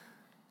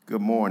Good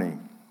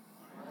morning.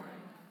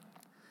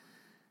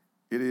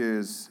 It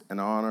is an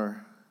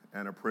honor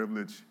and a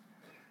privilege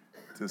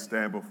to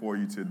stand before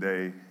you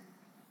today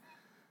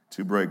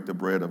to break the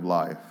bread of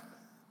life.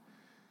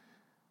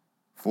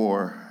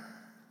 For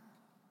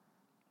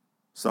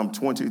some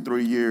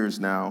 23 years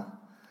now,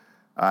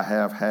 I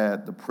have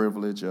had the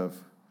privilege of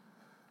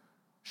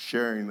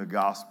sharing the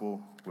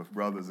gospel with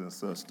brothers and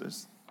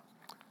sisters.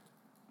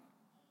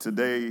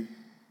 Today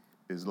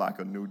is like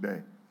a new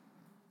day.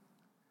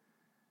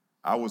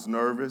 I was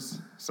nervous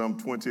some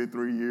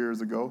 23 years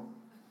ago,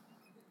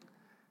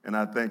 and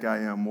I think I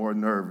am more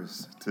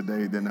nervous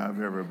today than I've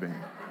ever been.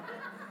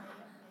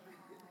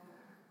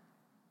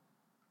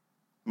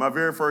 My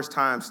very first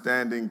time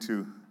standing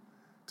to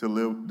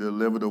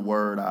deliver the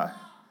word, I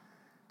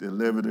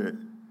delivered it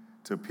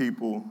to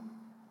people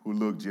who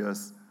look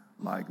just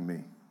like me.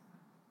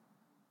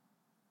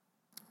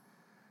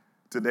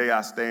 Today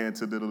I stand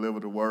to deliver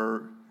the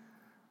word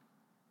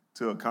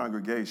to a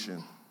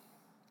congregation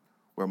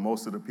where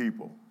most of the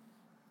people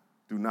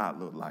do not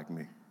look like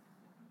me.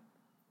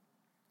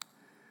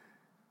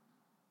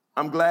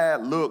 I'm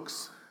glad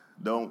looks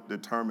don't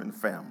determine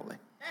family.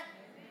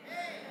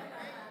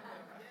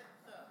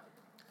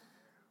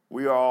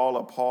 We are all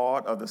a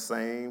part of the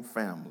same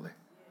family.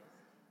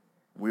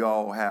 We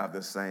all have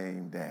the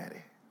same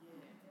daddy.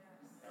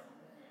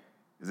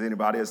 Is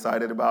anybody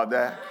excited about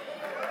that?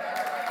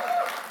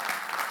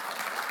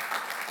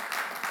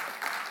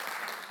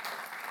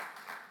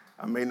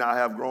 I may not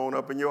have grown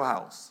up in your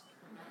house,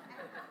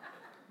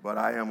 but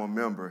I am a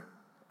member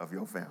of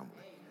your family.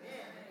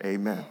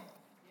 Amen.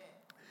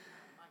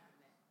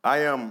 I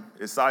am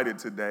excited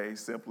today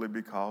simply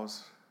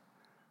because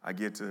I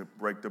get to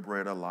break the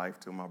bread of life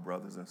to my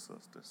brothers and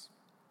sisters.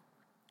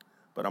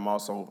 But I'm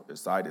also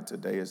excited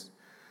today, as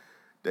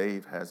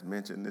Dave has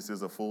mentioned, this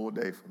is a full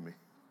day for me.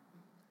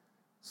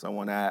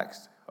 Someone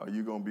asked, are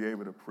you going to be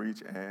able to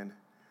preach and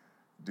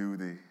do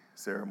the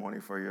ceremony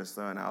for your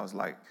son? I was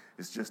like,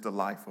 it's just the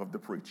life of the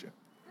preacher.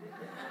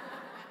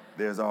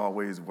 There's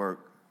always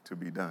work to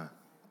be done.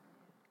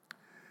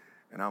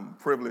 And I'm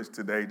privileged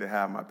today to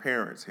have my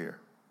parents here.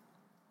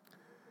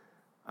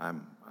 I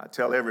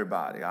tell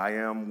everybody, I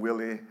am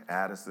Willie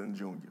Addison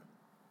Jr.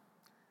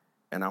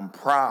 And I'm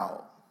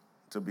proud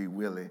to be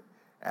Willie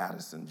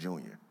Addison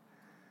Jr.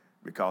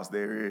 because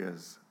there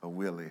is a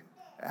Willie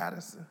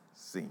Addison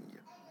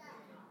Sr.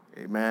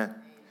 Amen.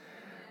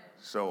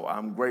 So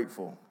I'm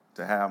grateful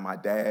to have my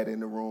dad in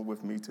the room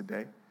with me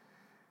today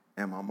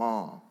and my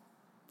mom.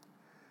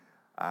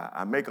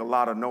 I make a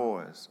lot of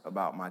noise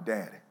about my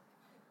daddy.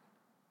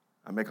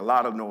 I make a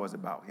lot of noise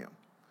about him.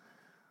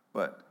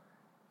 But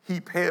he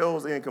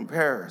pales in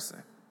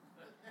comparison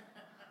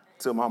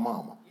to my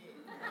mama.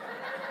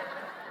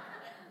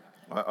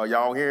 Are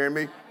y'all hearing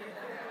me?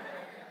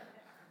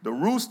 The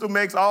rooster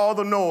makes all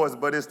the noise,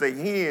 but it's the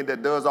hen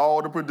that does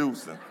all the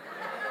producing.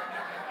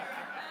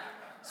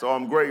 So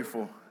I'm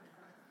grateful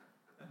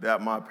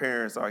that my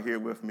parents are here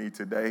with me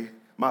today.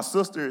 My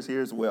sister is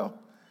here as well,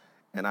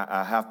 and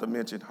I have to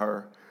mention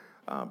her.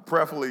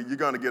 Preferably, you're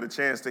going to get a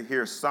chance to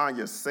hear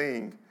Sonia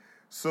sing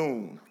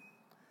soon.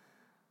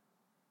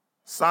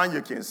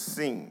 Sonia can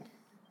sing,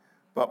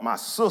 but my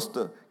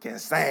sister can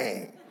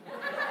sing.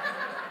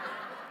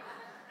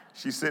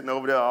 She's sitting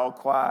over there all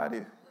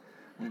quiet.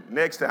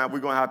 Next time, we're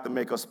going to have to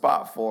make a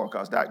spot for her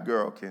because that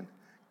girl can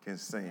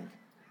sing.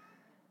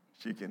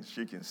 She can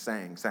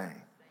sing.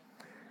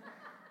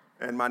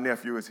 And my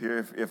nephew is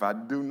here. If I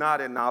do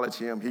not acknowledge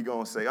him, he's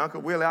going to say,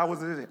 Uncle Willie, I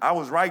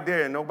was right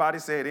there and nobody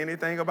said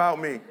anything about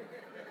me.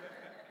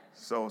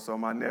 So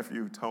my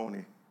nephew,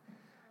 Tony,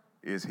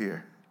 is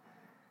here.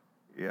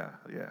 Yeah.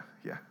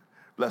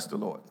 Bless the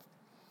Lord.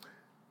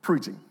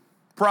 Preaching.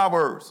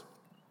 Proverbs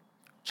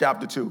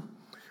chapter 2.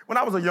 When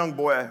I was a young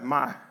boy,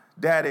 my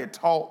daddy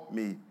taught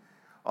me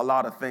a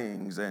lot of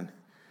things. And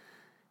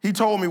he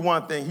told me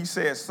one thing. He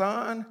said,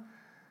 son,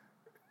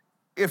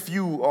 if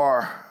you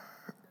are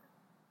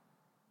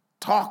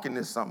talking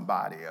to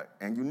somebody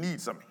and you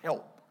need some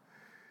help,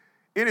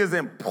 it is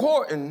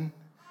important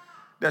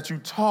that you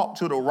talk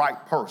to the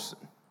right person.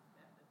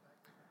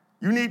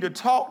 You need to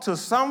talk to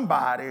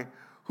somebody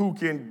who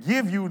can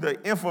give you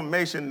the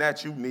information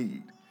that you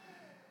need.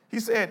 He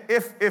said,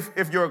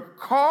 if your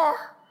car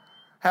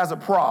has a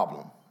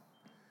problem,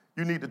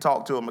 you need to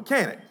talk to a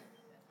mechanic.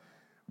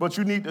 But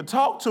you need to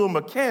talk to a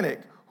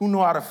mechanic who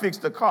know how to fix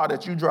the car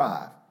that you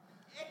drive.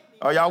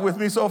 Are y'all with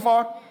me so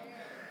far?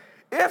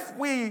 If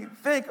we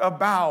think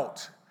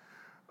about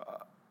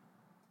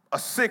a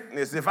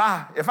sickness, if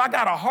I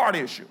got a heart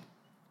issue,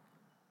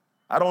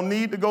 I don't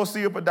need to go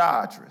see a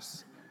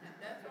podiatrist.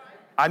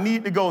 I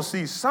need to go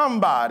see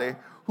somebody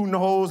who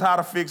knows how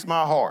to fix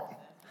my heart.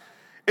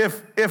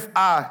 If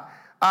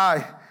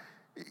I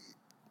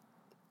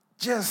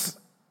just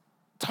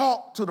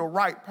talk to the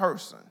right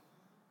person,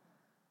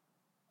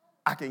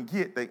 I can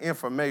get the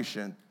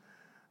information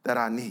that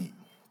I need.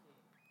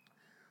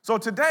 So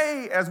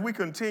today, as we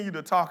continue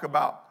to talk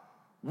about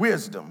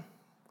wisdom,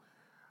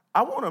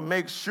 I want to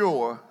make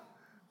sure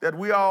that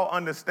we all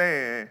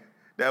understand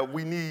that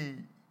we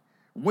need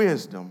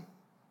wisdom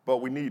but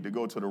we need to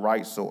go to the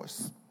right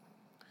source.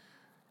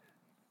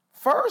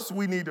 First,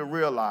 we need to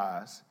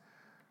realize,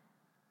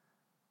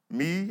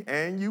 me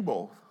and you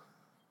both,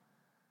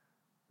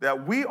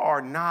 that we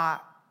are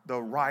not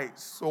the right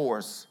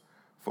source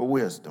for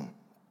wisdom.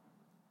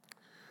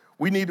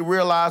 We need to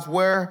realize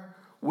where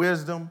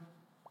wisdom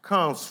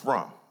comes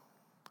from.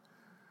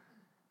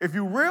 If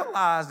you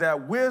realize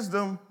that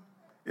wisdom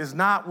is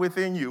not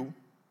within you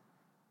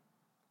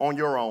on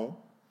your own,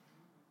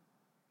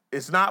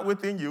 it's not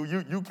within you.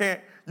 You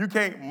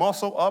can't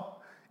muscle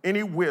up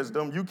any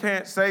wisdom. You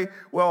can't say,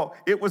 well,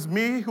 it was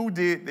me who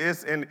did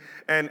this, and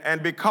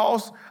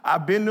because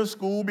I've been to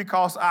school,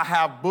 because I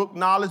have book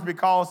knowledge,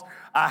 because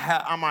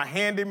I'm a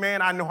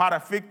handyman, I know how to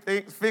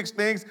fix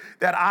things,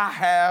 that I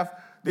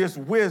have this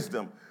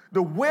wisdom.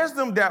 The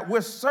wisdom that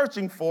we're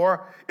searching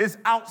for is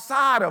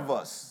outside of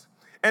us,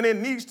 and it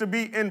needs to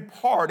be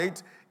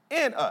imparted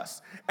in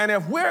us. And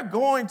if we're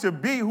going to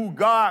be who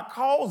God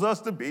calls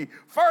us to be,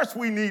 first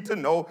we need to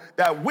know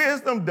that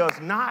wisdom does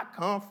not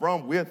come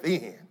from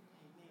within.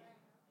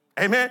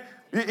 Amen?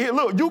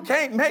 Look, you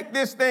can't make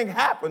this thing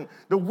happen.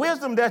 The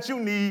wisdom that you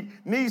need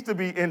needs to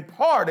be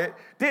imparted,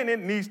 then it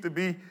needs to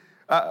be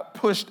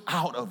pushed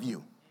out of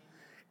you.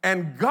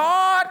 And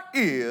God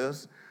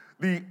is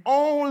the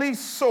only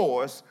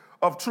source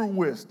of true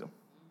wisdom.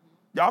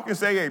 Y'all can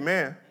say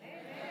amen.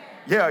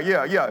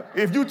 Yeah.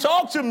 If you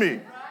talk to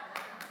me,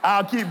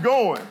 I'll keep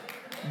going.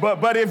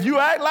 But if you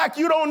act like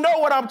you don't know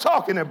what I'm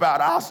talking about,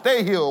 I'll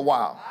stay here a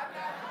while.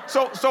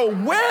 So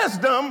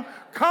wisdom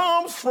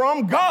comes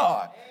from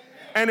God.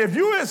 And if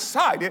you're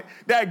excited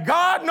that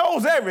God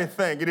knows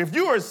everything, and if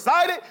you're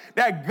excited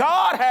that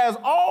God has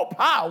all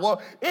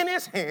power in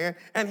his hand,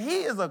 and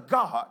he is a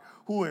God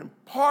who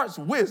imparts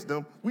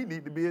wisdom, we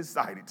need to be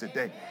excited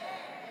today.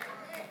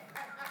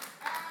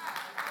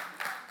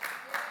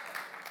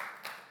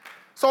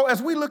 So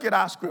as we look at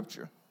our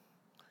scripture,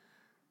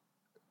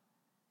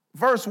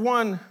 verse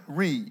 1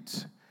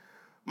 reads,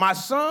 "My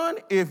son,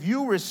 if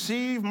you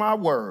receive my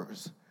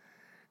words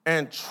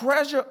and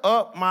treasure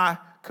up my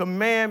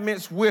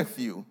commandments with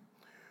you,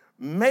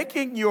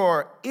 making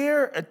your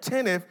ear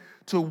attentive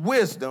to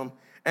wisdom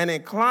and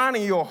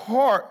inclining your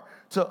heart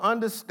to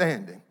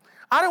understanding."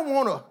 I don't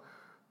want to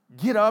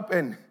get up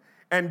and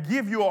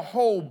give you a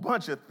whole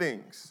bunch of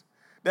things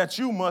that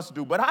you must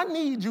do, but I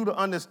need you to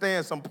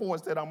understand some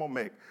points that I'm going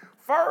to make.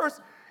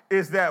 First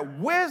is that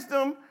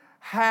wisdom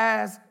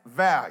has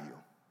value.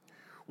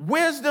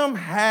 Wisdom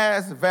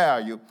has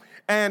value.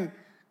 And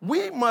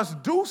we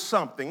must do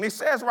something. It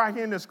says right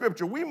here in the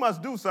scripture, we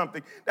must do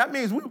something. That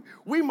means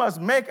we must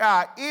make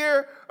our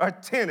ear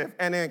attentive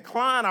and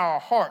incline our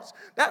hearts.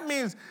 That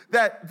means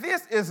that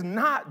this is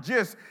not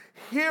just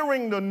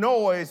hearing the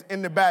noise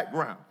in the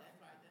background.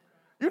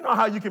 You know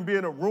how you can be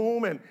in a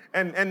room and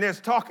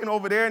there's talking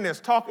over there and there's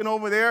talking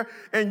over there,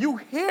 and you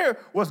hear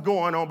what's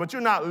going on, but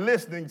you're not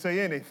listening to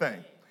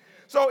anything.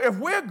 So if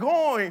we're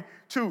going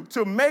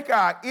to make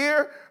our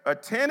ear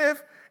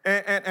attentive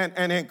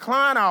and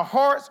incline our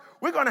hearts,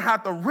 we're going to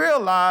have to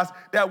realize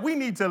that we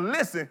need to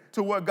listen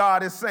to what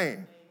God is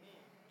saying.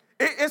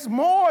 It's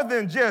more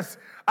than just,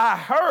 I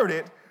heard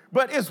it,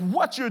 but it's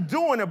what you're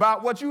doing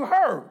about what you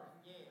heard.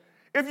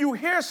 If you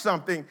hear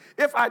something,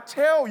 if I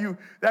tell you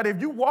that if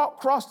you walk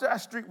across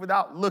that street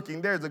without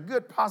looking, there's a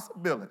good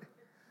possibility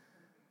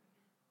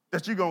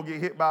that you're going to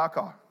get hit by a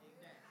car.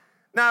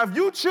 Now, if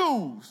you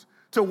choose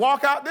to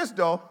walk out this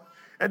door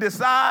and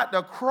decide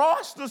to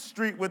cross the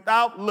street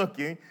without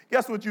looking,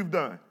 guess what you've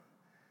done?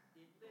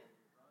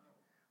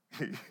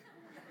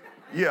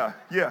 Yeah.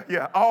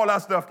 All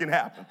that stuff can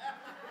happen.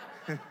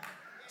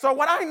 So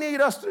what I need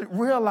us to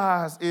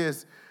realize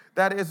is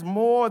that it's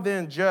more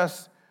than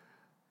just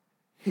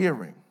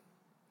hearing.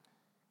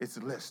 It's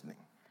listening.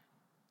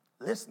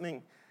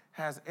 Listening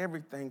has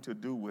everything to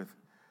do with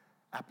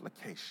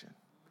application.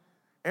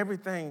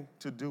 Everything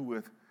to do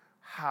with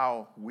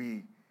how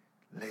we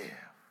live.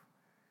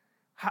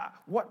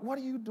 What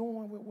are you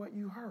doing with what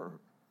you heard?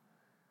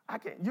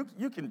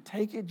 You can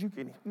take it, you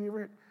can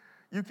hear it,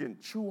 you can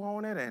chew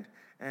on it,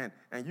 and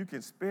you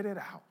can spit it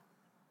out.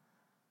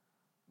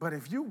 But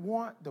if you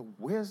want the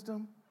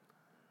wisdom,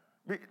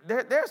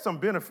 there's some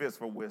benefits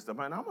for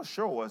wisdom, and I'm going to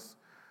show us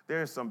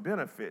there's some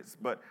benefits,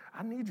 but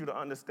I need you to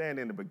understand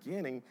in the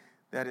beginning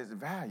that it's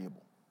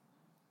valuable,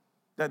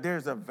 that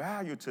there's a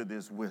value to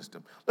this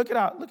wisdom. Look at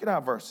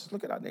our verses.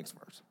 Look at our next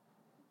verse.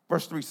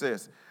 Verse 3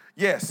 says,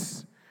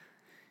 "Yes,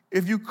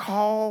 if you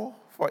call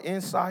for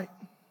insight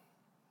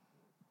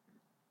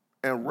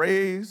and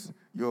raise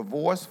your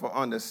voice for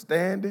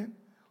understanding,"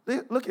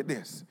 look at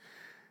this.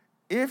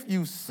 "If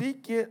you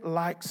seek it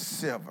like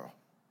silver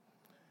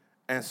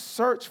and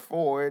search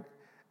for it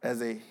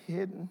as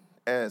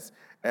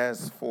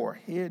for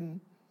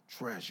hidden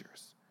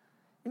treasures."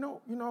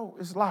 You know,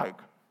 it's like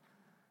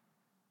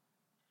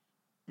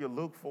you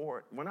look for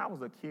it. When I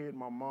was a kid,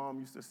 my mom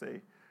used to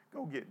say,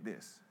 "Go get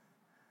this."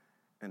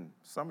 And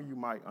some of you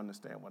might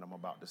understand what I'm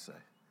about to say.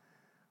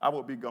 I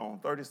would be gone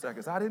 30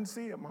 seconds. "I didn't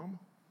see it, Mama."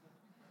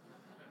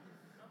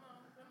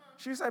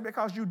 She said,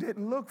 "Because you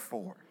didn't look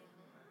for it."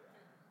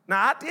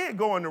 Now, I did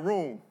go in the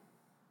room,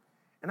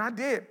 and I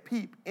did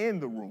peep in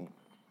the room,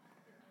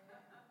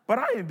 but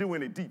I didn't do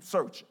any deep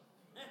searching.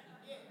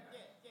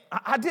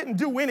 I didn't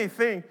do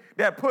anything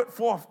that put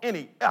forth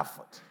any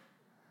effort.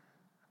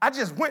 I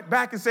just went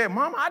back and said,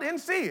 Mama, I didn't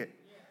see it.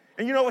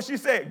 And you know what she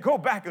said? Go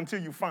back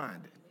until you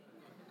find it.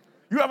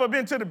 You ever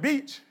been to the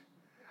beach?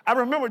 I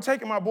remember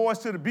taking my boys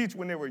to the beach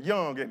when they were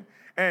young,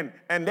 and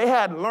they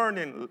had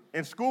learned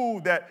in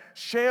school that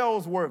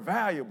shells were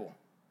valuable.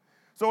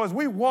 So as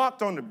we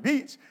walked on the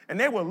beach and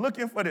they were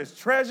looking for this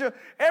treasure,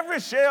 every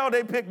shell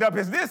they picked up,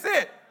 is this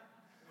it?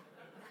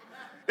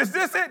 Is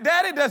this it,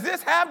 Daddy? Does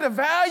this have the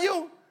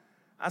value?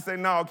 I said,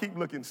 no, keep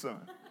looking, son.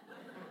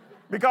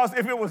 Because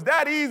if it was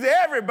that easy,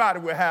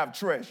 everybody would have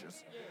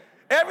treasures.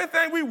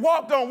 Everything we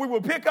walked on, we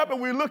would pick up and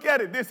we look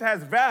at it. This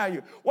has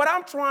value. What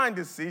I'm trying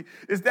to see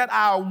is that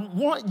I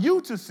want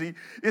you to see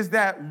is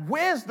that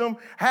wisdom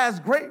has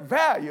great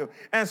value.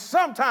 And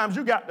sometimes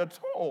you got to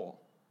toil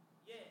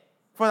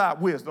for that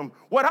wisdom.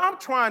 What I'm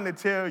trying to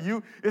tell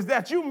you is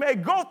that you may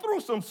go through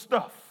some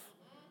stuff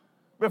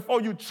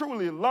before you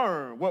truly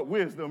learn what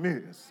wisdom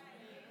is.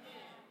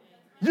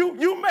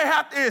 You may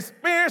have to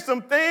experience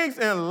some things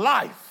in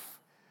life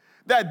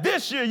that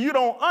this year you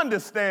don't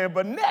understand,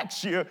 but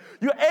next year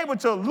you're able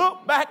to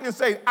look back and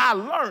say, I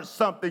learned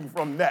something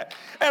from that.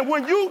 And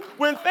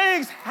when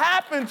things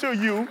happen to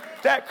you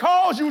that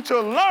cause you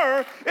to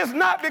learn, it's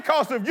not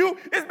because of you,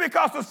 it's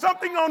because of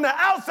something on the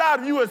outside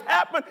of you has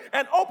happened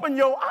and opened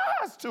your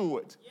eyes to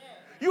it. Yeah.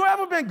 You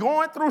ever been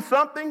going through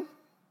something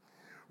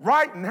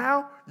right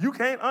now you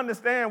can't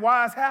understand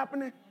why it's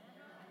happening?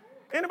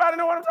 Anybody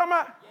know what I'm talking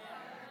about? Yeah.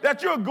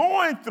 That you're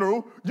going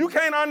through, you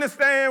can't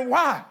understand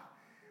why.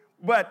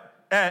 But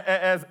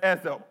as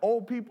the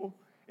old people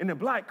in the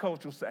black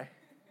culture say,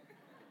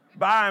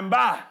 by and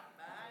by.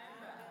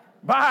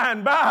 By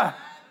and by.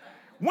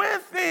 When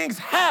things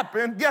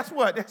happen, guess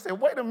what? They say,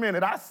 wait a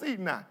minute, I see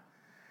now.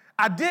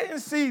 I didn't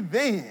see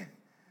then,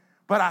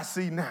 but I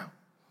see now.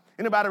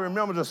 Anybody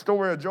remember the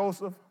story of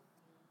Joseph?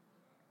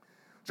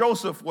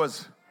 Joseph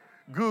was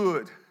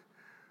good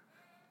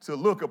to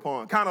look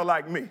upon, kind of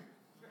like me.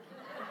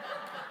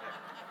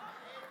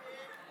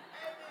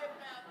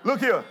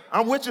 Look here,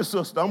 I'm with you,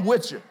 sister, I'm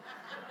with you.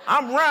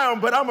 I'm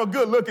round, but I'm a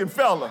good-looking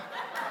fella.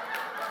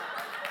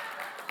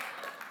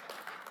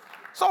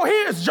 So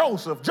here's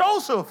Joseph.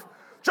 Joseph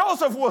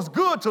was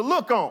good to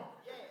look on.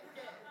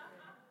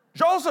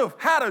 Joseph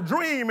had a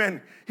dream, and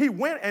he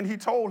went and he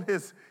told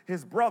his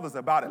brothers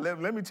about it.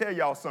 Let me tell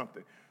y'all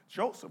something.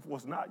 Joseph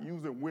was not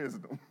using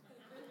wisdom.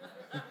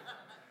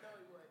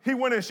 He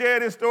went and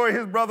shared his story.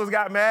 His brothers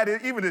got mad.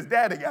 Even his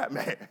daddy got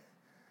mad.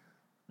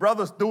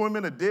 Brothers threw him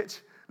in a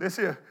ditch. This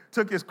here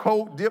took his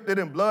coat, dipped it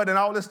in blood, and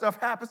all this stuff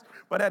happens.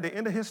 But at the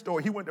end of his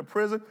story, he went to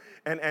prison,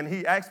 and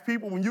he asked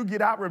people, when you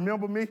get out,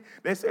 remember me?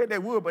 They said they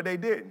would, but they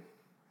didn't.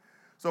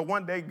 So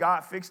one day,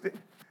 God fixed it.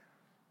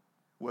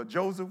 Well,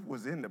 Joseph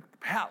was in the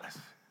palace,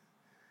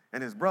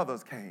 and his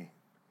brothers came.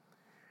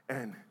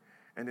 And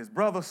his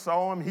brothers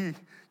saw him.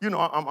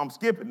 I'm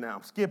skipping now.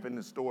 I'm skipping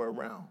the story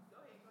around.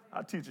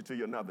 I'll teach it to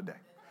you another day.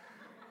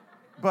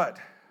 But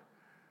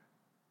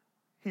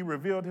he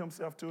revealed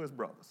himself to his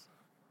brothers.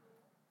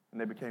 And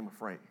they became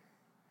afraid.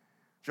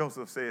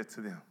 Joseph said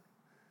to them,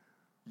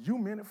 you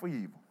meant it for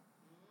evil,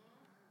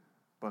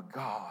 but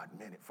God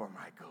meant it for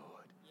my good.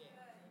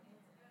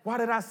 Why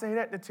did I say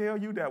that? To tell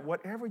you that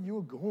whatever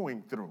you're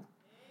going through,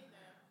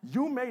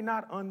 you may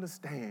not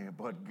understand,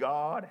 but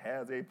God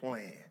has a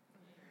plan.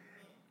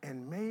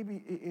 And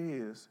maybe it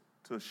is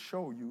to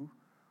show you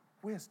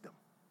wisdom.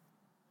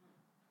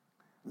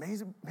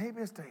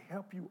 Maybe it's to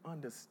help you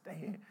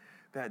understand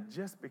that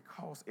just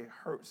because it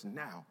hurts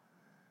now,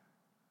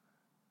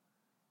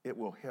 it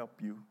will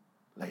help you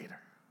later.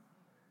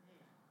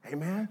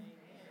 Amen?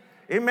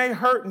 It may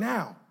hurt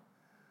now,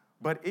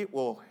 but it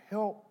will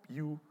help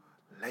you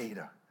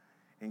later.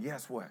 And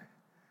guess what?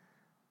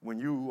 When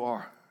you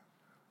are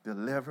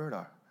delivered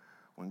or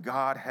when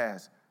God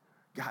has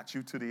got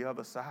you to the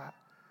other side,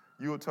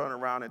 you'll turn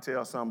around and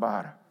tell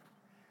somebody,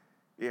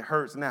 it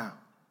hurts now,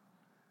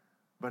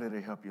 but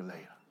it'll help you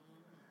later.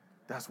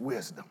 That's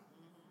wisdom.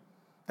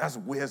 That's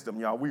wisdom,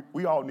 y'all.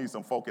 We all need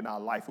some folk in our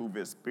life who've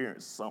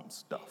experienced some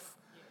stuff.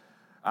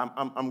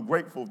 I'm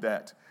grateful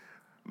that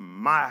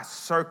my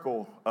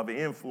circle of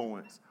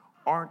influence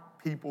aren't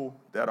people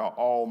that are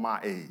all my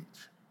age.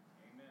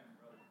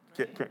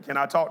 Can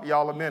I talk to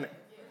y'all a minute?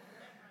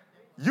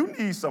 You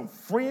need some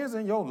friends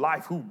in your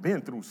life who've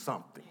been through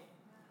something.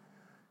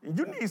 And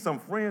you need some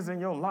friends in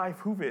your life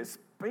who've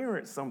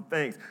experienced some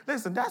things.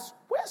 Listen, that's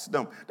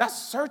wisdom. That's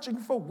searching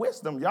for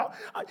wisdom, y'all.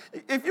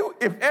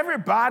 If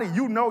everybody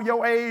you know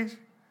your age,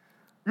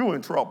 you're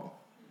in trouble.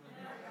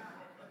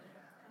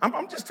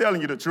 I'm just telling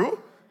you the truth.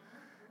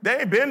 They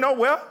ain't been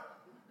nowhere.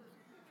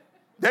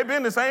 They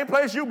been the same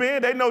place you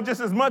been. They know just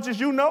as much as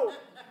you know.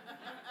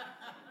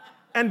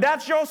 And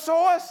that's your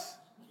source.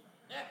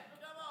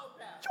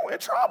 You're in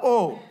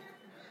trouble.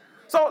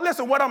 So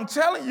listen, what I'm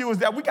telling you is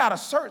that we got to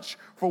search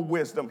for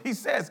wisdom. He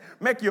says,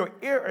 make your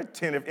ear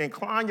attentive,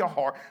 incline your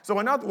heart. So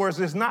in other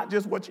words, it's not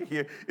just what you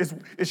hear,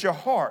 it's your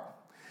heart.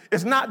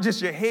 It's not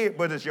just your head,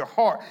 but it's your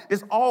heart.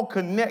 It's all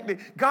connected.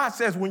 God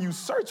says when you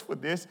search for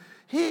this,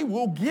 he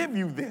will give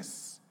you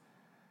this.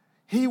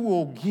 He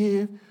will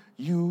give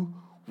you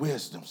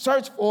wisdom.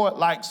 Search for it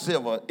like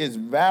silver. It's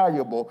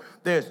valuable.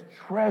 There's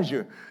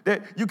treasure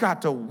that you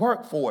got to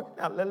work for it.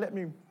 Now,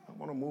 I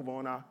want to move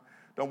on. I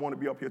don't want to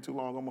be up here too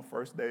long on my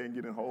first day and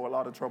get in a whole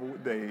lot of trouble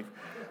with Dave.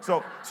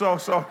 So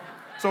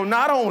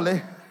not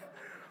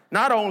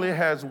only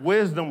has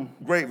wisdom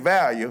great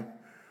value,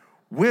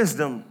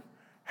 wisdom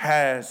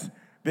has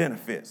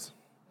benefits.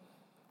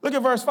 Look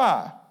at verse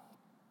 5.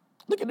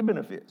 Look at the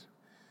benefits.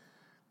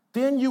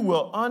 Then you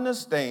will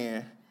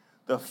understand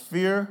the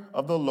fear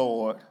of the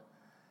Lord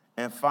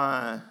and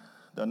find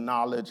the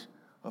knowledge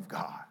of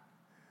God.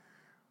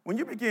 When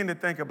you begin to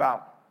think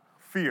about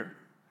fear,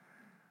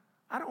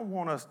 I don't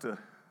want us to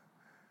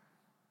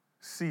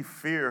see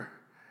fear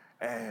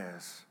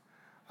as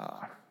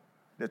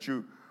that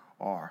you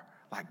are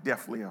like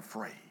deathly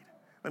afraid.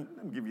 Let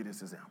me give you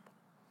this example.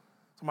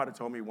 Somebody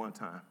told me one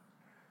time,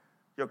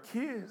 your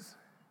kids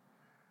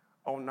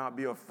ought not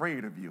be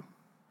afraid of you.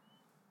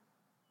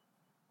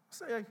 I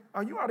say,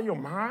 are you out of your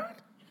mind?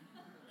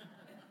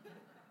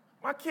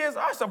 My kids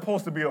are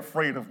supposed to be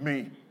afraid of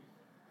me.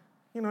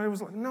 You know, it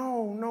was like,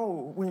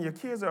 no. When your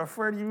kids are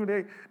afraid of you,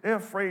 they're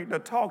afraid to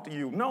talk to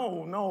you.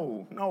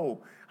 No.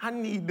 I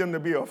need them to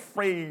be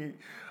afraid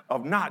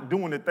of not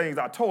doing the things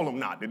I told them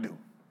not to do.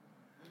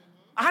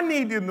 I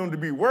need them to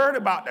be worried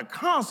about the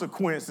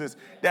consequences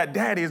that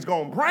daddy is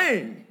going to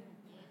bring.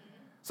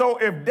 So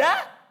if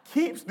that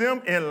keeps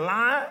them in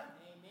line,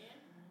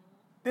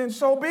 then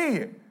so be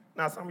it.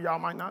 Now, some of y'all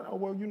might not know,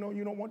 well, you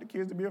don't want the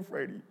kids to be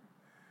afraid of you.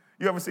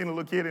 You ever seen a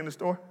little kid in the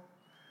store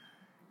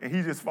and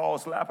he just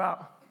falls slap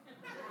out?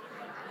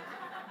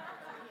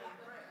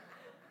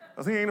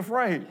 Because he ain't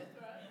afraid.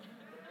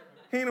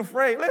 He ain't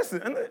afraid.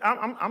 Listen,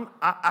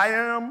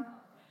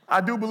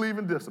 I do believe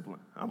in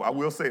discipline. I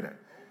will say that.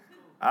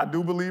 I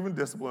do believe in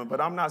discipline, but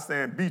I'm not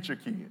saying beat your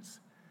kids.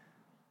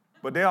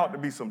 But there ought to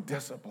be some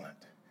discipline.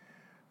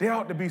 There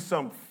ought to be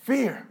some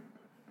fear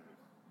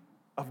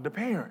of the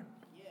parent.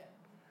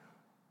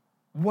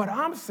 What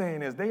I'm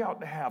saying is they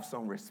ought to have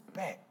some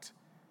respect.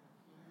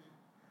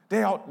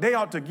 They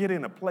ought to get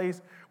in a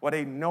place where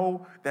they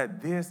know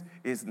that this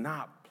is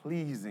not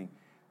pleasing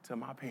to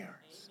my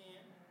parents. Amen.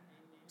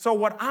 So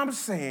what I'm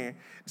saying,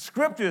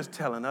 Scripture is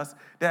telling us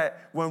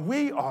that when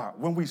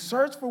we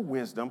search for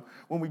wisdom,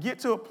 when we get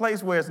to a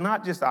place where it's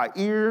not just our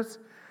ears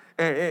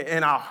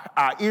and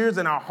our ears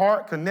and our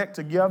heart connect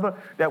together,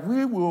 that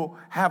we will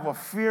have a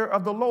fear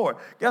of the Lord.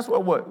 Guess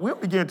what? We'll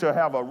begin to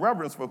have a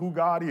reverence for who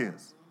God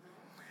is.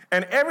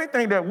 And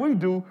everything that we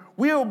do,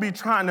 we'll be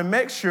trying to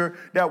make sure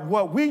that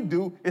what we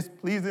do is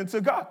pleasing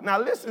to God.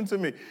 Now listen to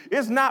me.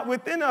 It's not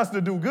within us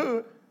to do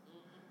good.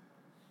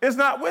 It's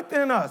not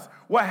within us.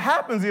 What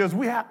happens is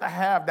we have to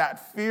have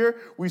that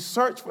fear. We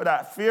search for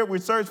that fear. We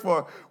search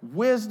for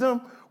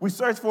wisdom. We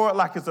search for it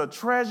like it's a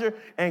treasure.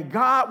 And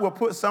God will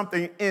put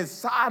something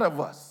inside of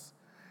us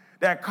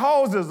that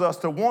causes us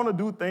to want to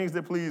do things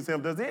that please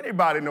him. Does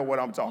anybody know what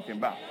I'm talking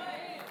about?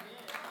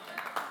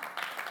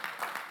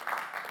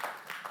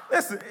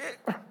 Listen,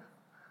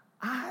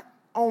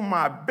 on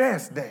my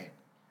best day,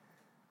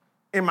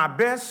 in my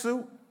best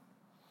suit,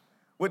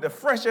 with the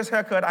freshest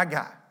haircut I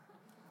got,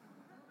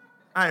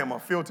 I am a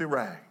filthy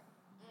rag.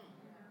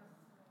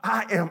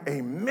 I am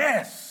a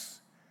mess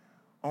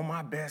on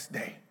my best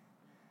day.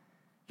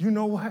 You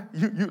know what?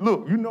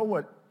 You know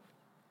what?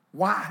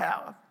 Why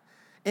have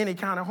any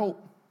kind of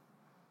hope?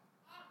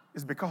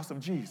 It's because of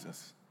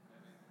Jesus.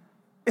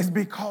 It's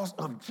because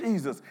of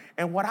Jesus.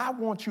 And what I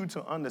want you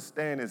to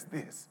understand is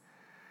this,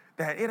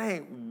 that it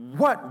ain't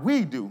what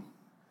we do,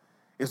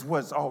 it's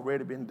what's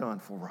already been done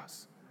for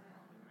us.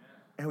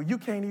 And you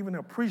can't even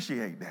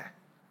appreciate that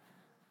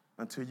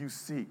until you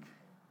seek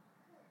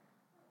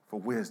for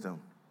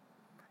wisdom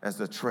as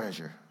the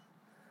treasure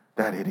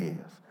that it is.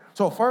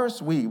 So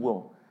first we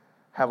will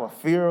have a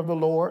fear of the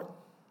Lord,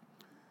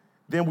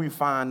 then we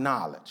find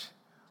knowledge.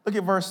 Look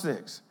at verse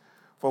 6.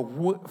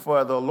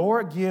 For the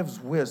Lord gives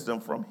wisdom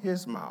from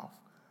his mouth.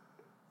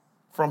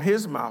 From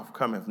his mouth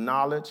cometh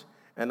knowledge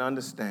and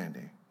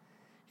understanding.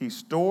 He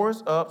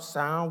stores up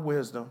sound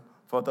wisdom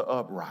for the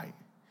upright.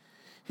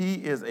 He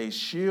is a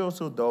shield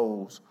to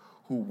those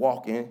who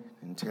walk in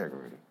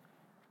integrity.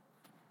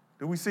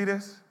 Do we see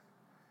this?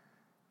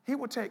 He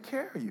will take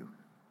care of you.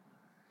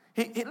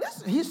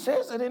 Listen, he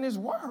says it in his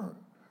word.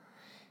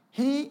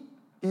 He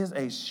is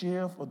a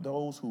shield for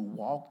those who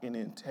walk in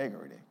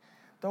integrity,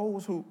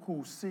 those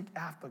who seek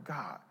after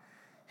God.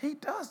 He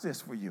does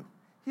this for you.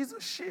 He's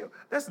a shield.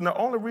 Listen, the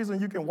only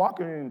reason you can walk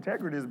in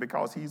integrity is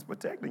because he's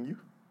protecting you.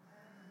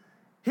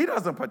 He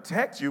doesn't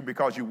protect you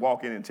because you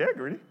walk in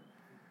integrity.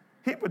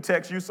 He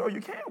protects you so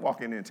you can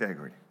walk in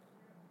integrity.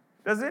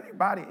 Does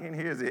anybody in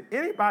here, is there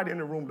anybody in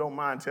the room don't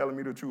mind telling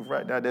me the truth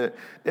right now that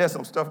there's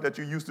some stuff that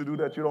you used to do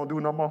that you don't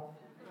do no more?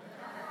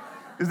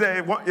 Is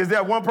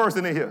there one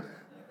person in here?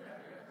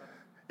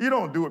 You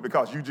don't do it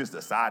because you just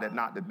decided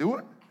not to do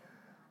it.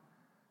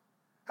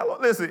 Hello,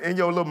 listen, in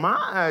your little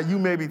mind, you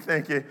may be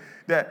thinking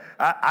that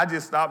I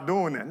just stopped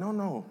doing that.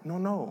 No,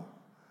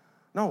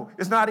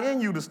 it's not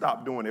in you to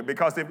stop doing it,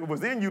 because if it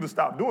was in you to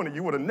stop doing it,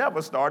 you would have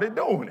never started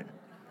doing it.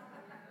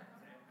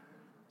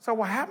 So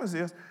what happens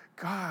is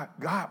God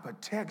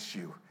protects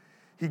you.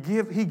 He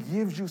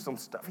gives you some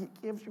stuff. He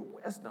gives you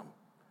wisdom.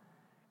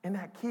 And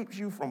that keeps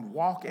you from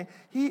walking.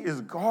 He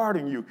is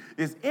guarding you.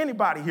 Is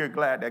anybody here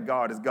glad that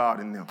God is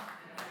guarding them?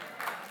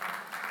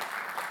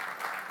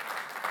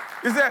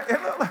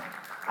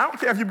 I don't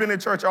care if you've been in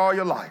church all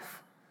your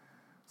life.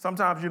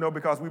 Sometimes,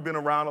 because we've been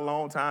around a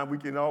long time, we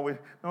can always,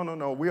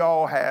 no. We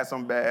all had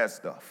some bad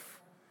stuff.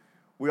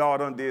 We all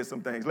done did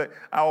some things.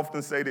 I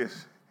often say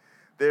this.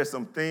 There's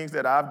some things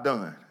that I've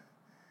done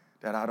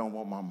that I don't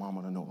want my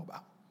mama to know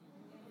about.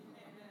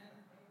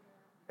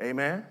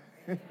 Amen?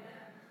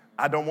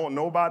 I don't want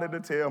nobody to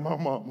tell my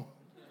mama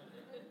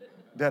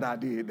that I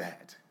did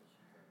that.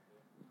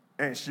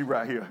 And she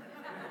right here.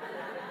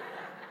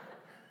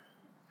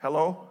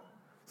 Hello?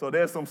 So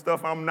there's some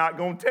stuff I'm not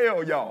going to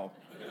tell y'all.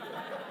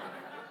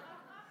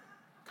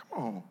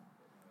 Come on.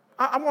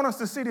 I want us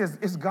to see this.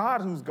 It's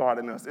God who's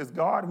guarding us. It's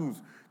God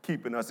who's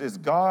keeping us. It's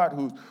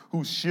God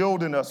who's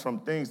shielding us from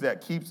things that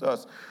keeps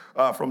us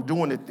from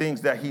doing the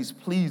things that he's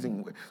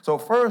pleasing with. So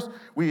first,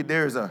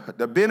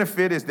 the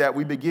benefit is that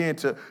we begin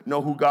to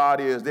know who God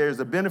is. There's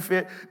a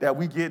benefit that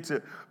we get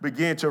to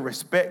begin to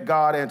respect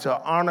God and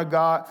to honor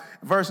God.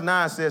 Verse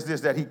 9 says this,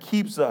 that he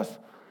keeps us.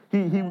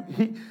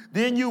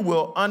 Then you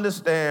will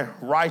understand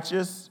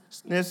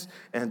righteousness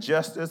and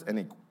justice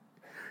and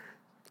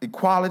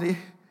equality,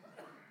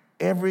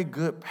 every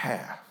good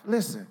path.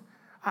 Listen,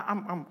 I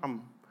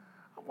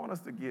want us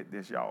to get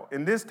this, y'all.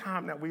 In this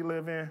time that we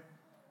live in,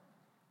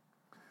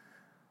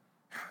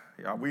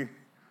 y'all, we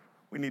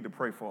need to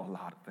pray for a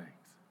lot of things.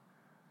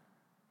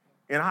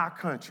 In our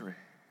country,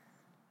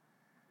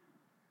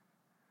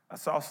 I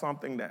saw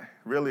something that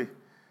really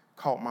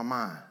caught my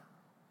mind.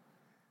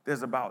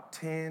 There's about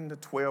 10 to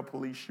 12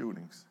 police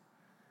shootings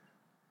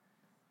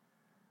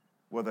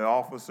where the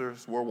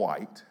officers were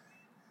white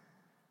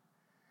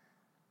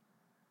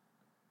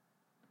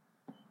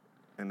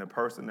and the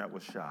person that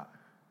was shot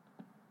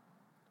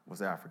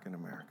was African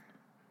American.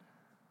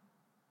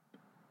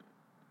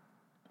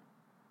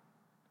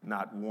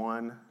 Not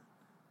one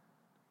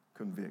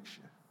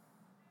conviction.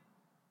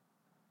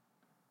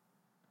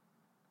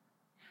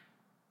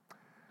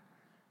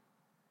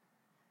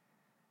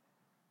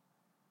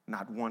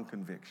 Not one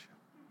conviction.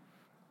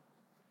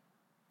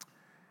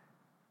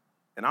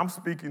 And I'm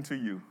speaking to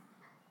you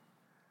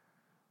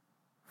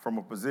from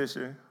a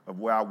position of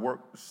where I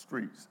work the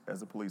streets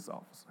as a police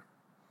officer.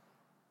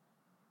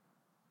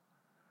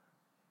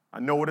 I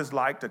know what it's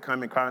like to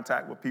come in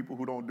contact with people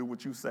who don't do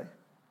what you say.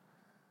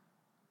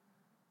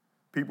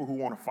 People who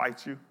want to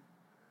fight you.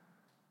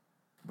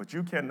 But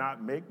you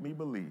cannot make me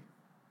believe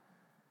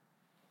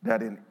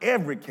that in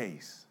every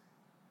case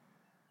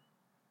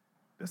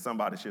that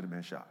somebody should have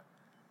been shot.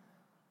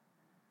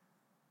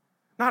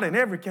 Not in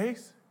every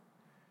case.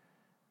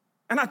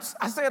 And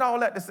I said all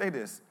that to say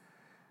this.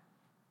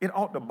 It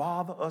ought to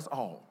bother us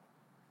all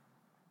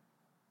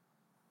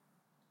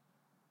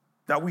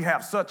that we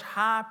have such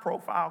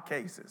high-profile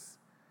cases,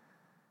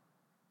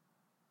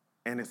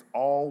 and it's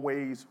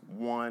always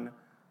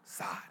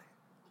one-sided.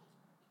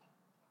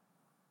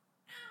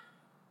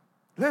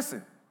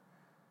 Listen,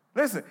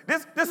 this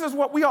is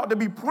what we ought to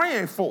be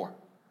praying for.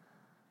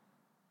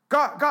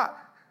 God,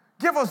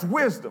 give us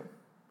wisdom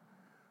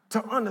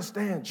to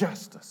understand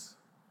justice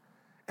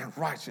and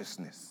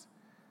righteousness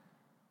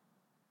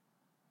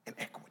and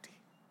equity.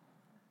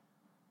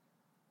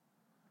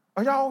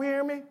 Are y'all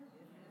hearing me?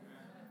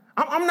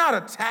 I'm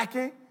not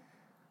attacking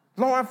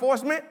law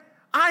enforcement.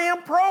 I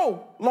am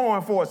pro law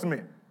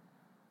enforcement.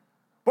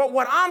 But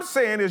what I'm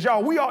saying is,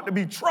 y'all, we ought to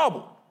be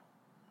troubled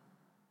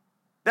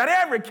that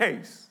every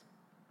case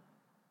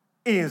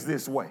ends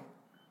this way.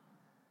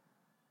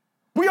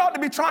 We ought to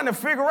be trying to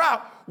figure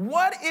out,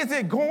 what is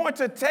it going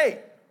to take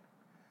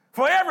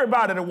for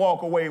everybody to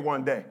walk away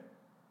one day?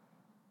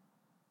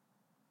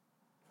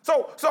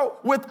 So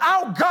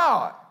without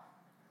God,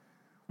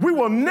 we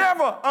will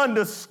never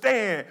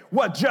understand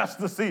what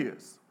justice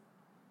is.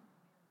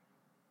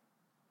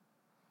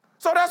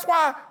 So that's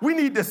why we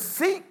need to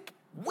seek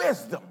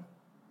wisdom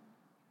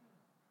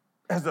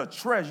as a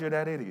treasure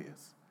that it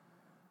is.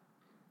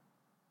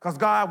 Because,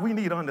 God, we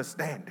need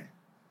understanding.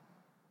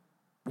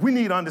 We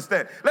need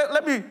understanding.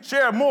 Let me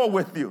share more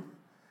with you.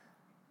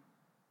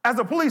 As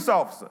a police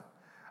officer,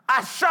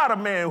 I shot a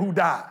man who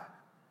died.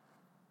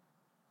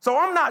 So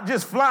I'm not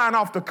just flying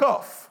off the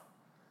cuff.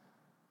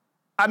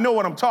 I know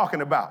what I'm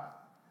talking about.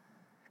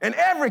 In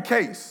every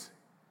case,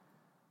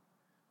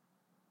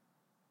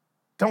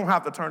 don't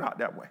have to turn out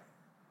that way.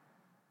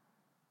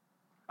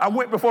 I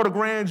went before the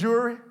grand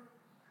jury.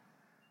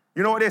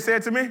 You know what they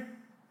said to me?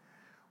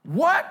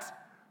 What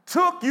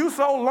took you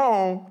so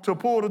long to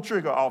pull the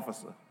trigger,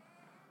 officer?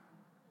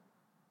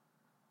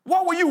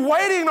 What were you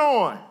waiting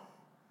on?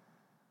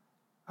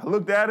 I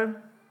looked at him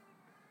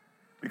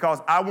because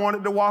I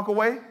wanted to walk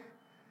away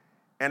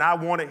and I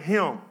wanted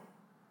him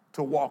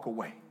to walk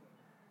away.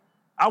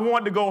 I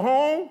wanted to go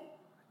home,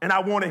 and I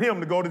wanted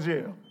him to go to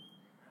jail.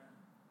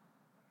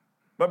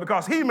 But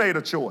because he made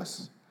a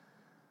choice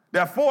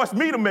that forced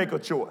me to make a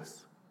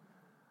choice,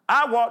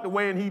 I walked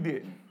away and he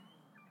didn't.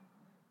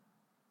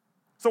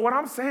 So what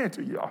I'm saying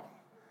to y'all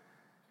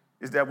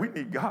is that we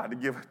need God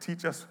to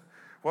teach us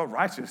what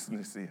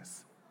righteousness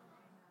is.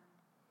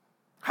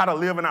 How to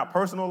live in our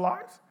personal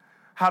lives,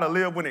 how to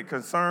live when it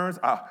concerns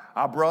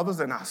our brothers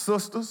and our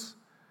sisters,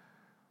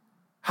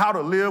 how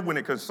to live when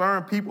it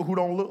concerns people who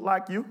don't look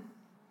like you.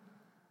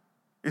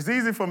 It's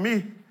easy for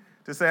me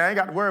to say, I ain't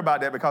got to worry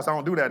about that because I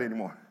don't do that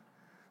anymore.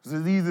 It's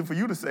easy for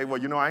you to say,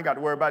 well, I ain't got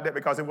to worry about that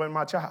because it wasn't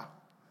my child.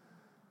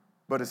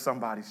 But it's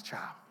somebody's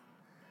child.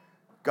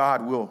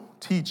 God will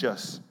teach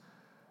us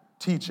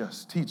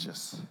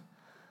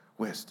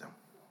wisdom.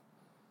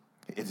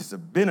 It is a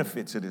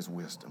benefit to this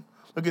wisdom.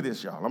 Look at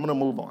this, y'all. I'm going to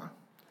move on.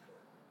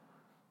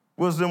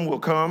 Wisdom will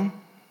come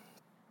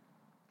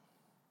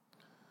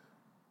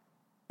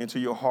into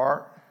your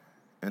heart,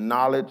 and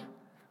knowledge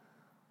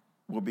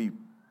will be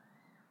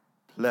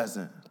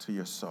pleasant to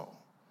your soul.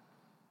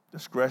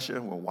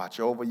 Discretion will watch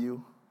over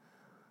you.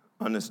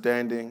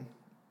 Understanding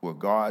will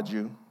guard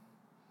you,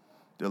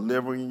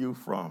 delivering you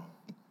from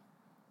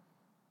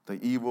the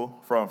evil,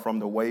 from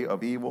the way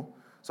of evil.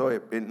 So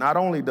it not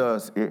only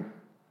does it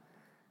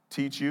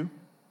teach you,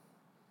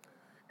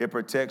 it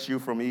protects you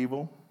from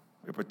evil.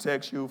 It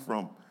protects you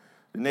from,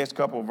 the next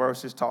couple of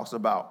verses talks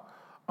about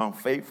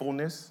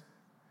unfaithfulness.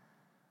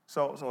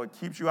 So it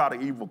keeps you out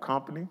of evil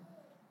company.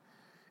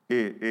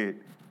 It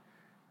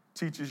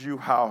teaches you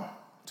how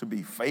to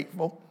be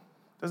faithful.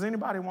 Does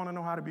anybody want to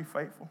know how to be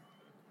faithful?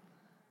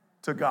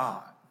 To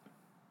God.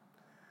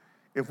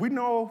 If we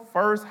know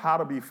first how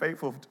to be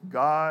faithful to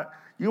God,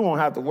 you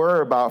won't have to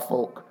worry about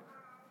folk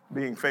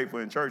being faithful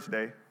in church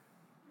day.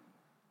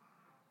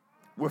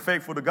 We're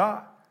faithful to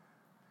God.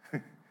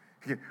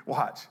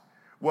 Watch.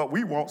 What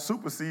we want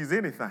supersedes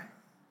anything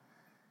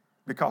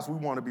because we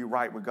want to be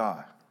right with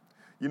God.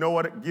 You know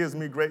what? It gives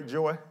me great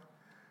joy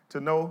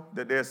to know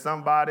that there's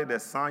somebody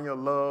that Sonia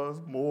loves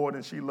more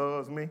than she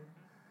loves me.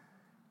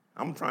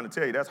 I'm trying to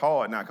tell you, that's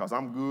hard now because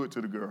I'm good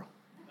to the girl.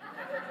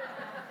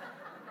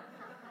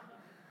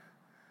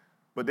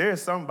 But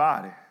there's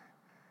somebody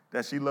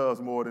that she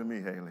loves more than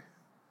me, Haley.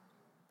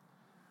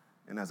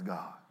 And that's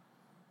God.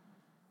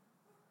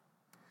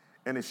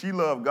 And if she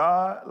loved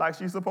God like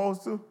she's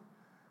supposed to,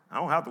 I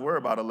don't have to worry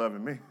about her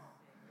loving me.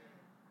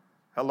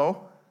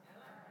 Hello?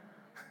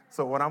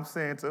 So what I'm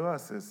saying to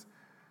us is,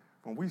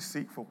 when we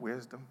seek for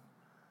wisdom,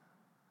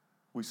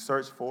 we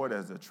search for it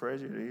as a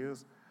treasure it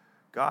is.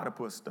 God will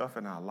put stuff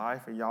in our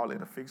life, and y'all,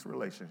 it'll fix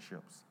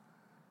relationships.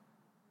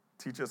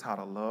 Teach us how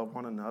to love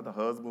one another.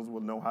 Husbands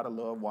will know how to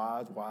love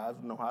wives. Wives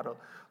will know how to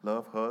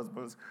love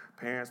husbands.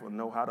 Parents will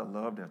know how to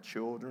love their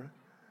children.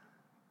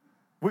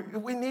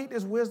 We need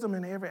this wisdom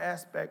in every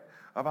aspect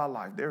of our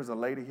life. There was a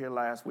lady here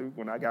last week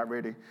when I got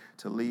ready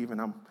to leave, and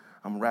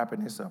I'm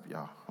wrapping this up,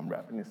 y'all. I'm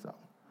wrapping this up.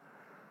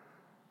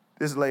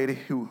 This lady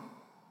who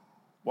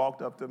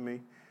walked up to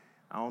me,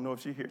 I don't know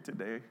if she's here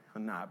today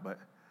or not, but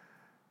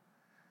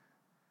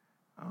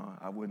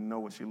I wouldn't know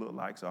what she looked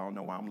like, so I don't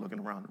know why I'm looking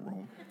around the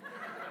room.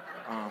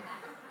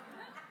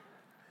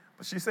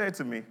 But she said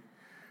to me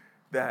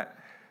that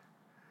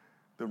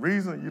the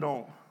reason you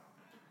don't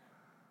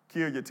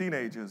kill your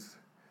teenagers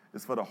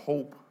is for the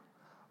hope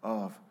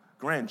of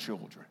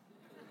grandchildren.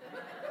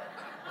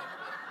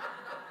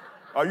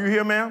 Are you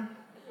here, ma'am?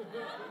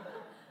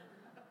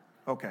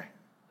 Okay.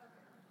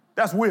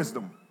 That's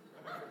wisdom.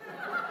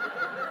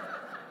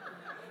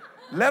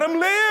 Let them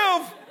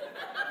live.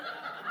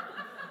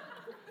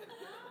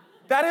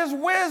 That is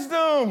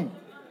wisdom.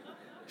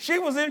 She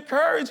was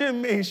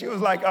encouraging me. She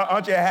was like,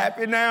 aren't you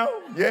happy now?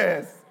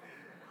 Yes.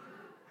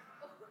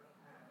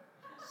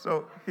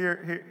 So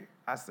here,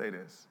 I say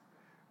this.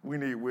 We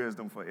need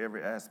wisdom for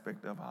every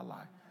aspect of our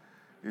life.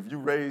 If you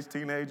raise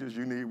teenagers,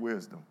 you need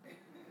wisdom.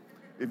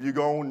 If you're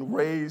going to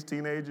raise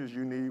teenagers,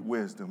 you need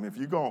wisdom. If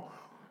you're going to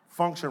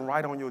function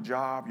right on your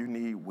job, you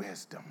need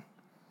wisdom.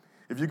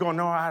 If you're going to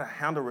know how to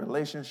handle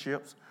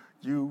relationships,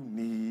 you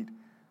need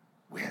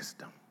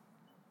wisdom.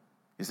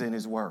 It's in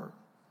His Word.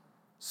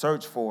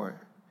 Search for it,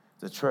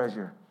 the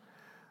treasure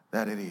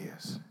that it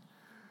is.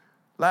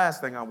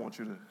 Last thing I want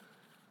you to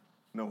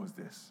know is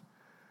this.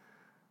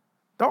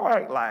 Don't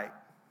act like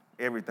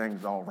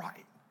everything's all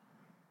right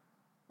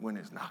when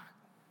it's not.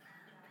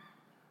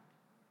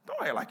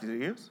 Don't act like it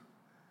is.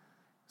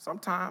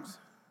 Sometimes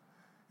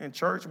in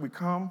church we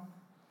come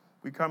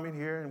in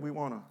here and we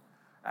want to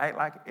act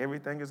like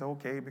everything is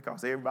okay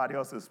because everybody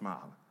else is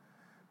smiling.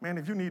 Man,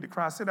 if you need to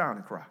cry, sit down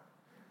and cry.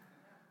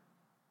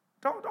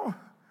 Don't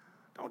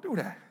do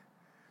that.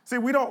 See,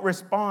 we don't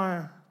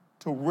respond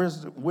to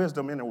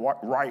wisdom in the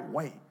right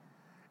way.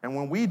 And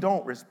when we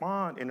don't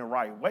respond in the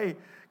right way,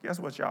 guess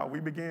what, y'all? We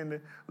begin to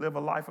live a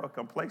life of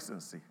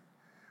complacency.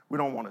 We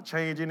don't want to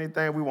change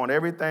anything. We want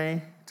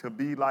everything to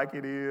be like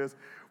it is.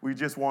 We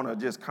just want to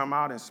just come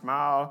out and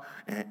smile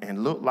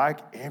and look like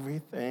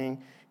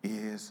everything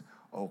is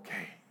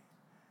okay.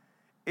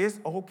 It's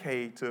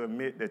okay to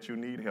admit that you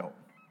need help.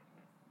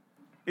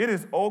 It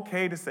is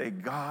okay to say,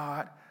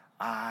 God,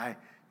 I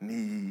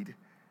need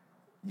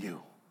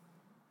you.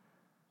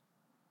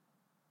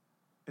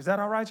 Is that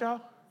all right,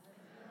 y'all?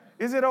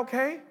 Is it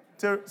okay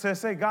to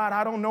say, God,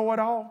 I don't know it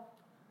all?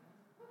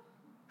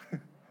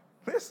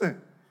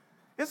 Listen,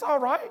 it's all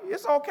right.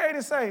 It's okay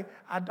to say,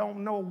 I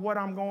don't know what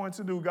I'm going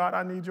to do. God,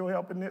 I need your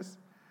help in this.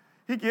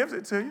 He gives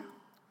it to you.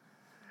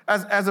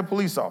 As a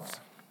police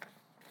officer,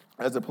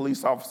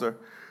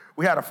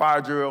 we had a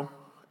fire drill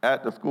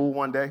at the school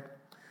one day.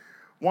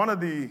 One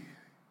of the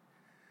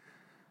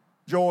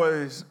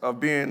joys of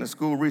being a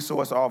school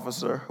resource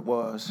officer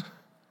was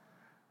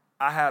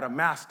I had a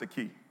master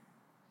key.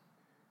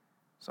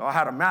 So I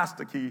had a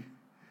master key,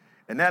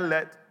 and that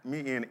let me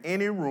in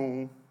any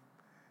room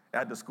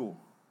at the school.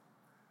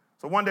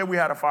 So one day we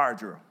had a fire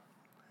drill,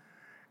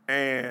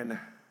 and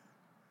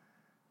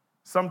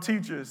some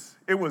teachers,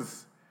 it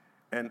was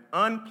an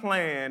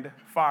unplanned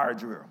fire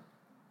drill.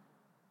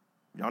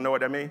 Y'all know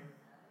what that means?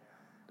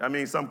 That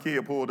means some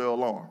kid pulled the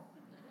alarm.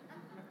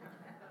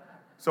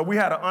 So we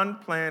had an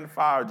unplanned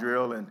fire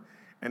drill,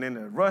 and in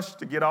the rush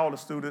to get all the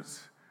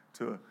students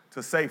to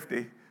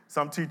safety,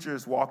 some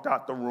teachers walked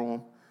out the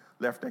room,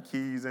 left their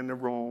keys in the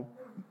room,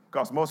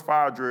 because most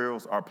fire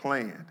drills are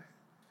planned.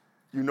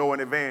 You know in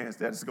advance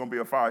that it's going to be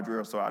a fire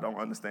drill, so I don't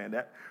understand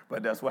that,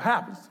 but that's what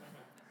happens.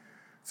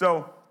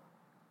 So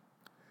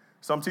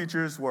some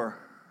teachers were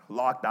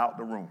locked out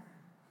the room.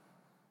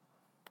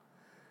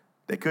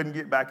 They couldn't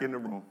get back in the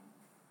room,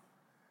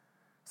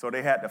 so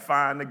they had to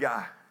find the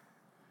guy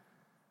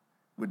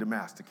with the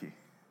master key.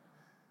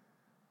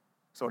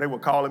 So they were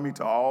calling me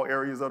to all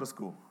areas of the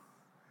school.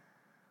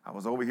 I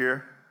was over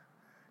here,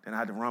 then I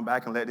had to run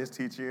back and let this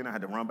teacher in. I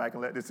had to run back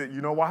and let this in.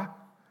 You know why?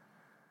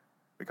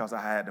 Because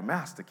I had the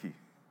master key.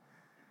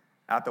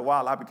 After a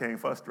while, I became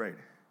frustrated.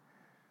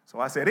 So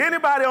I said,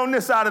 anybody on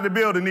this side of the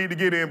building need to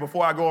get in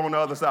before I go on the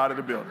other side of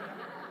the building.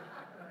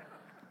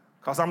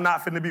 Because I'm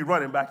not finna be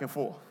running back and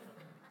forth.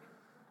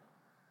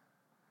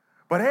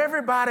 But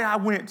everybody I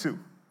went to,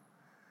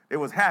 it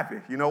was happy.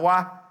 You know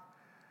why?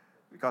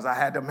 Because I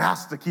had the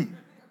master key.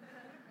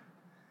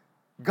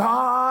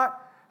 God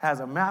has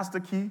a master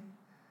key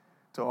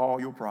to all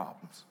your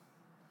problems.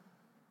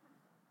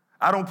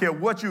 I don't care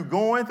what you're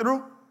going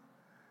through.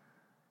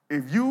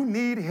 If you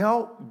need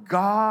help,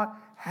 God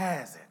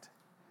has it.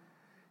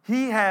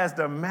 He has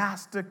the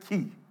master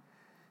key.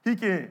 He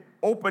can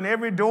open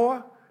every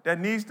door that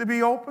needs to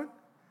be opened,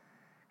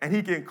 and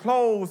he can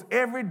close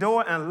every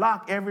door and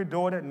lock every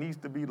door that needs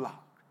to be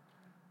locked.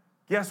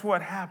 Guess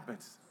what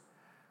happens?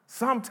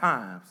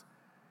 Sometimes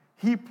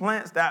he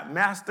plants that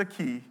master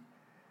key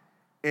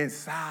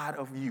inside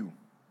of you.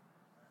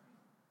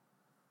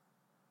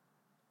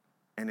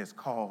 And it's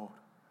called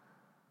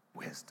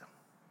wisdom.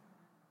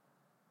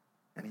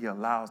 And he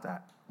allows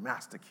that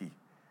master key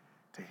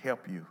to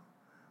help you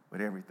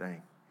with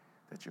everything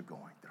that you're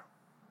going through.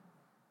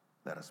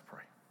 Let us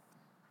pray.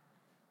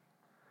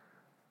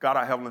 God,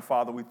 our Heavenly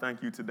Father, we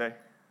thank you today.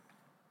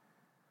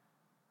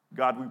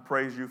 God, we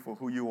praise you for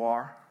who you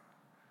are.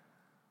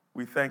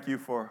 We thank you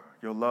for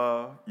your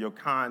love, your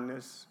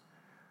kindness,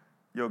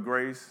 your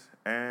grace,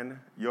 and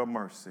your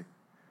mercy.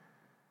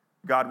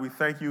 God, we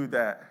thank you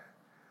that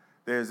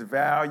there's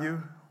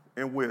value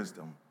in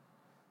wisdom.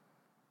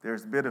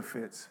 There's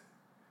benefits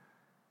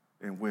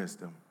in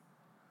wisdom.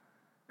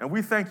 And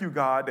we thank you,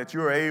 God, that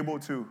you're able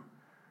to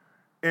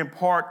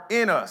impart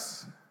in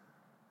us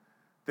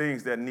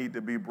things that need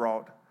to be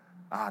brought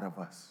out of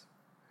us.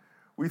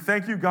 We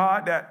thank you,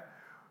 God, that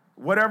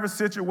whatever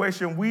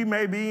situation we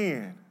may be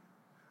in,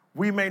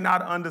 we may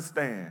not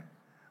understand,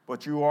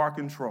 but you are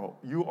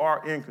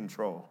in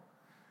control,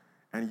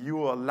 and you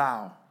will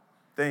allow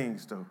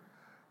things to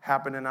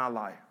happen in our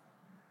life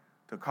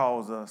to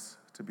cause us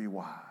to be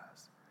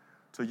wise,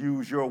 to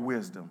use your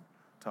wisdom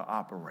to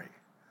operate.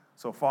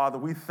 So, Father,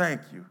 we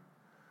thank you.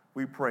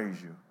 We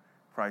praise you. In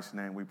Christ's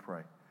name we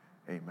pray.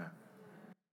 Amen.